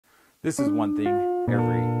This is one thing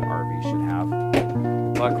every RV should have.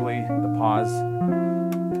 Luckily, the Pause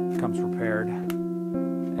comes prepared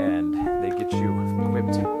and they get you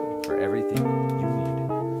equipped for everything you need.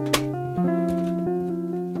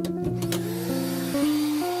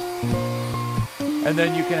 And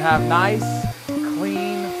then you can have nice,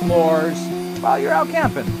 clean floors while you're out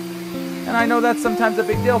camping. And I know that's sometimes a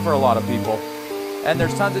big deal for a lot of people. And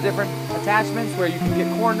there's tons of different attachments where you can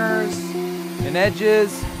get corners and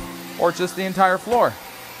edges or just the entire floor.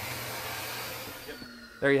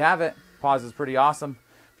 There you have it. Pause is pretty awesome.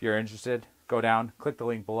 If you're interested, go down, click the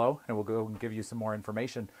link below, and we'll go and give you some more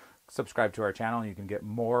information. Subscribe to our channel and you can get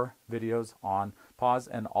more videos on Pause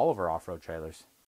and all of our off-road trailers.